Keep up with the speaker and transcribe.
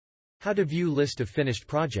How to view list of finished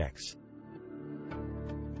projects.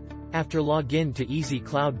 After log in to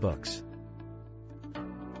Easycloudbooks,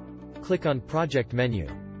 click on Project menu.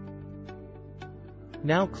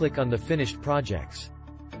 Now click on the Finished Projects.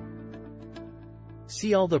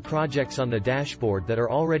 See all the projects on the dashboard that are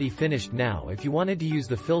already finished now. If you wanted to use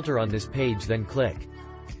the filter on this page, then click.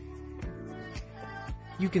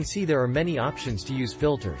 You can see there are many options to use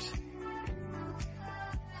filters.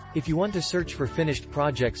 If you want to search for finished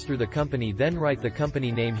projects through the company, then write the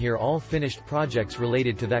company name here. All finished projects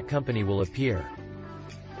related to that company will appear.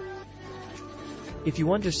 If you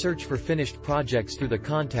want to search for finished projects through the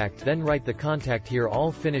contact, then write the contact here.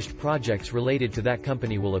 All finished projects related to that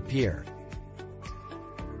company will appear.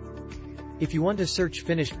 If you want to search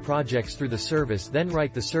finished projects through the service, then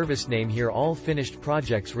write the service name here. All finished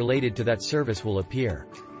projects related to that service will appear.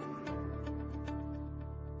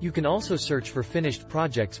 You can also search for finished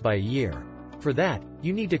projects by a year. For that,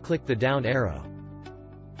 you need to click the down arrow.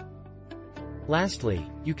 Lastly,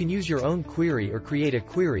 you can use your own query or create a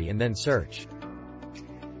query and then search.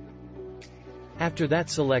 After that,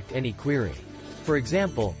 select any query. For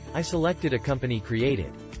example, I selected a company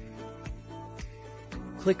created.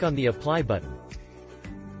 Click on the Apply button.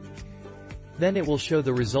 Then it will show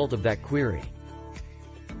the result of that query.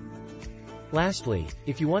 Lastly,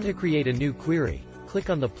 if you want to create a new query, click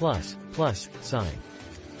on the plus sign.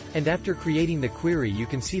 And after creating the query, you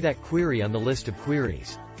can see that query on the list of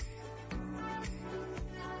queries.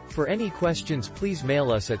 For any questions, please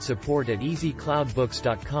mail us at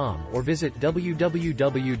support@easycloudbooks.com or visit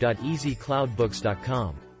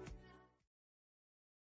www.easycloudbooks.com.